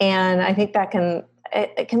 And I think that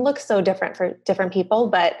it can look so different for different people,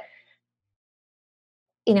 but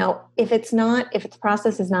if the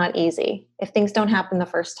process is not easy, if things don't happen the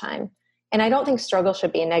first time, and I don't think struggle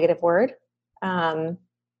should be a negative word. I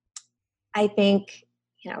think,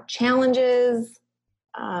 challenges,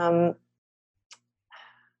 I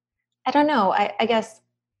don't know. I guess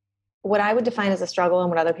what I would define as a struggle and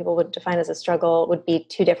what other people would define as a struggle would be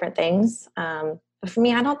two different things. But for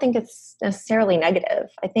me, I don't think it's necessarily negative.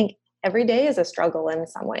 I think every day is a struggle in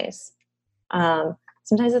some ways.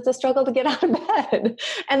 Sometimes it's a struggle to get out of bed,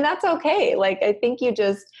 and that's okay. Like, I think you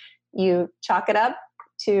chalk it up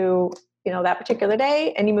to, that particular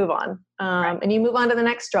day, and you move on. Right. And you move on to the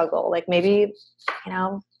next struggle. Like maybe,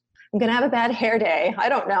 I'm going to have a bad hair day. I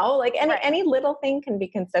don't know. Like any little thing can be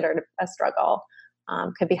considered a struggle.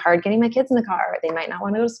 Could be hard getting my kids in the car. They might not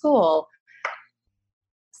want to go to school.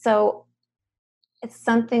 So it's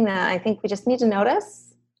something that I think we just need to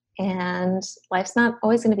notice. And life's not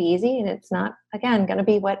always going to be easy, and it's not, again, going to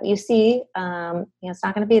be what you see. It's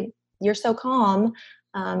not going to be, you're so calm.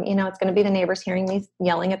 It's going to be the neighbors hearing me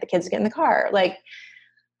yelling at the kids to get in the car. Like,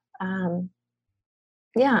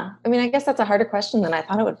 yeah. I mean, I guess that's a harder question than I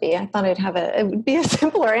thought it would be. I thought it would be a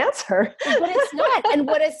simpler answer. But it's not. And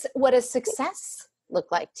what does success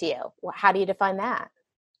look like to you? How do you define that?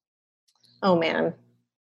 Oh man.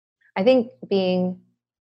 I think being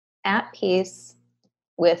at peace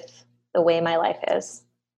with the way my life is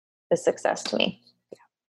success to me.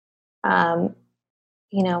 Yeah.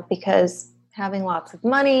 Because having lots of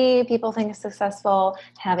money, people think is successful.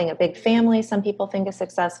 Having a big family, some people think is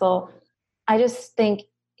successful. I just think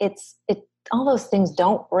all those things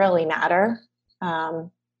don't really matter. I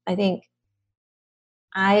think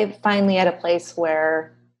I'm finally at a place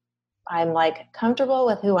where I'm like comfortable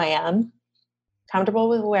with who I am, comfortable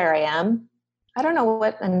with where I am. I don't know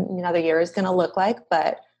what another year is going to look like,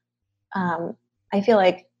 but I feel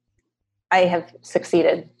like I have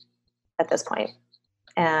succeeded at this point,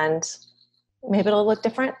 and maybe it'll look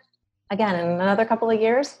different again in another couple of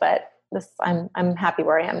years, but I'm happy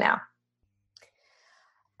where I am now.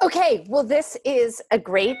 Okay. Well, this is a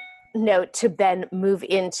great note to then move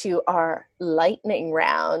into our lightning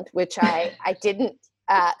round, which I didn't.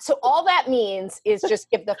 So all that means is just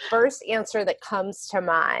give the first answer that comes to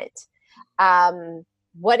mind.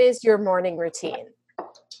 What is your morning routine?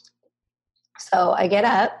 So I get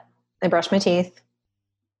up, I brush my teeth,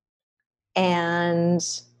 and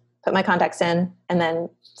put my contacts in, and then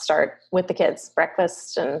start with the kids,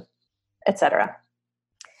 breakfast and etc.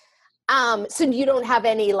 So you don't have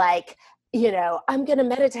any like, I'm going to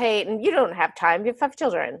meditate, and you don't have time. You have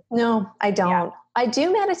children. No, I don't. Yeah. I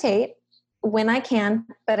do meditate when I can,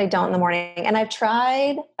 but I don't in the morning. And I've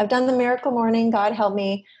done the miracle morning, God help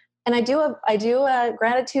me. And I do a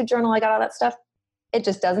gratitude journal. I got all that stuff. It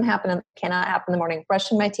just doesn't happen and cannot happen in the morning.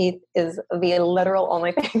 Brushing my teeth is the literal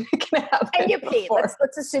only thing that can happen. And you pee.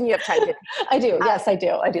 Let's assume you have time to pee. I do. Yes, I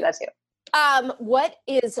do. I do that too. What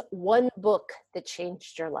is one book that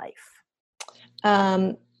changed your life?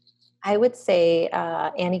 I would say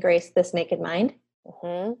Annie Grace, This Naked Mind,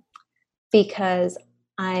 mm-hmm. because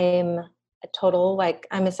I'm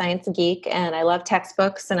I'm a science geek, and I love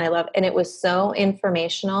textbooks, and it was so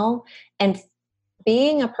informational. And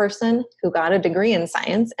being a person who got a degree in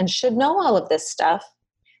science and should know all of this stuff,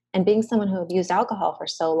 and being someone who abused alcohol for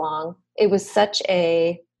so long, it was such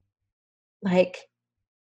a,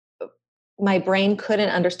 my brain couldn't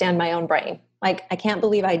understand my own brain. Like, I can't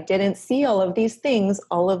believe I didn't see all of these things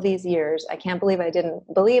all of these years. I can't believe I didn't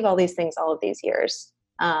believe all these things all of these years.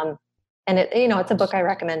 And it's a book I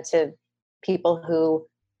recommend to people who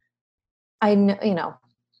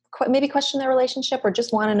maybe question their relationship or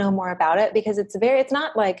just want to know more about it, because it's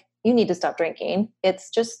not like you need to stop drinking. It's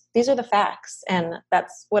just, these are the facts. And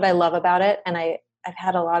that's what I love about it. And I've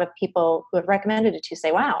had a lot of people who have recommended it to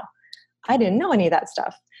say, wow, I didn't know any of that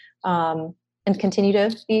stuff. And continue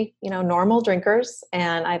to be, normal drinkers.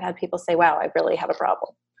 And I've had people say, wow, I really have a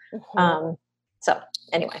problem. Mm-hmm. So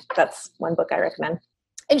anyway, that's one book I recommend.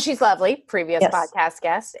 And she's lovely, previous podcast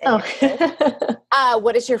guest. Oh.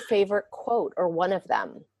 What is your favorite quote, or one of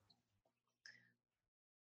them?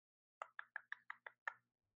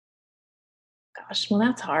 Gosh, well,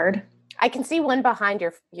 that's hard. I can see one behind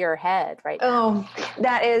your head right now. Oh,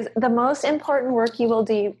 that is, the most important work you will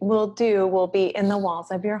be in the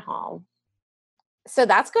walls of your home. So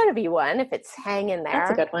that's going to be one if it's hanging there.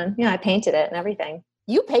 That's a good one. Yeah, I painted it and everything.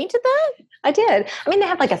 You painted that? I did. I mean, they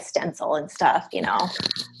have like a stencil and stuff,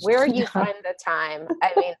 Where you find the time?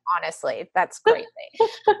 I mean, honestly, that's crazy.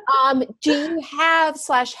 Do you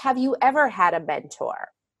have you ever had a mentor?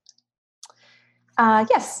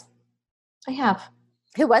 Yes, I have.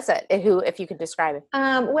 Who was it? Who, if you could describe it?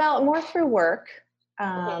 Well, more through work.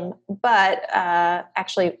 But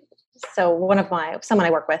actually, so someone I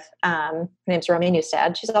work with, her name's Romy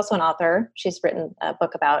Newstad. She's also an author. She's written a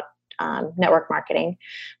book about network marketing,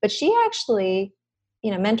 but she actually,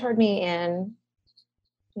 mentored me in,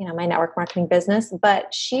 my network marketing business.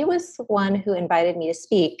 But she was the one who invited me to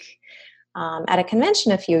speak at a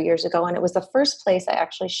convention a few years ago. And it was the first place I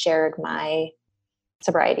actually shared my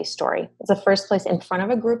sobriety story. It was the first place in front of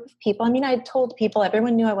a group of people. I mean, I told people,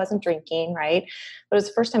 everyone knew I wasn't drinking, right? But it was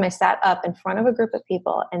the first time I sat up in front of a group of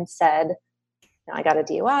people and said, I got a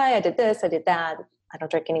DUI, I did this, I did that, I don't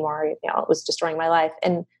drink anymore, it was destroying my life.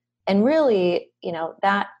 And really,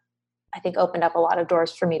 that I think opened up a lot of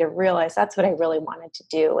doors for me to realize that's what I really wanted to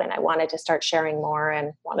do. And I wanted to start sharing more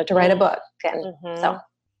and wanted to write a book. And so,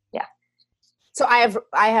 yeah. So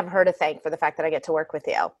I have her to thank for the fact that I get to work with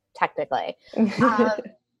you, technically. Do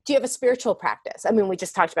you have a spiritual practice? I mean, we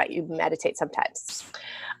just talked about you meditate sometimes.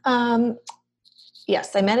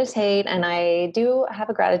 Yes, I meditate, and I do have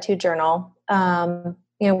a gratitude journal.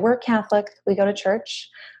 We're Catholic, we go to church.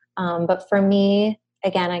 But for me,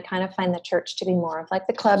 again, I kind of find the church to be more of like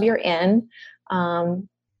the club you're in.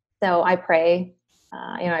 So I pray,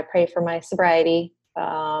 I pray for my sobriety.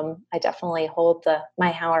 I definitely hold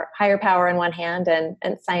my higher power in one hand and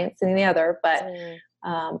science in the other, but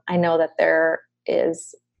I know that there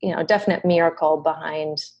is, a definite miracle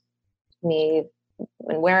behind me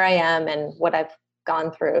and where I am and what I've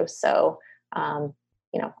gone through. So,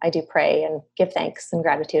 I do pray and give thanks and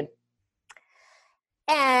gratitude.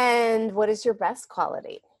 And what is your best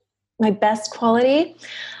quality? My best quality?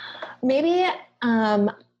 Maybe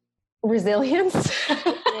resilience.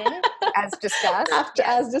 As discussed.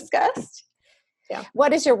 As discussed. Yeah.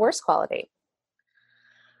 What is your worst quality?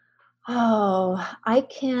 Oh, I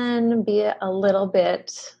can be a little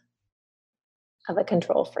bit of a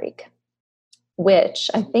control freak. which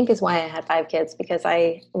I think is why I had 5 kids, because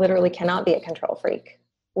I literally cannot be a control freak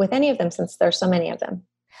with any of them since there's so many of them.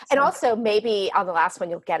 And also maybe on the last one,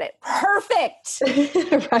 you'll get it perfect.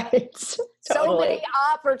 Right. So Totally. many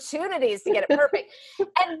opportunities to get it perfect.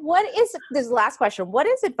 And this is the last question. What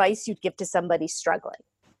is advice you'd give to somebody struggling?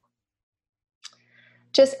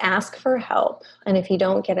 Just ask for help. And if you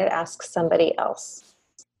don't get it, ask somebody else.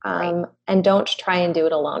 Right. And don't try and do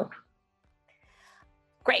it alone.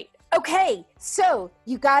 Great. Okay. So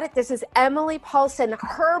you got it. This is Emily Paulson.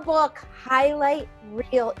 Her book, Highlight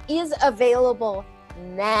Reel, is available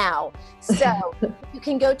now. So you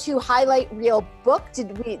can go to Highlight Reel Book.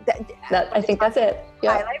 I think that's it.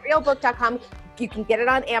 Yep. HighlightReelBook.com. You can get it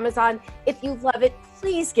on Amazon. If you love it,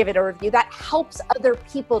 please give it a review. That helps other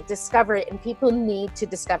people discover it, and people need to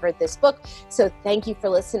discover this book. So thank you for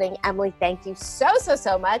listening. Emily, thank you so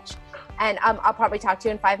much. And I'll probably talk to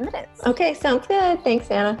you in 5 minutes. Okay, sounds good. Thanks,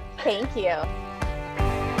 Anna. Thank you.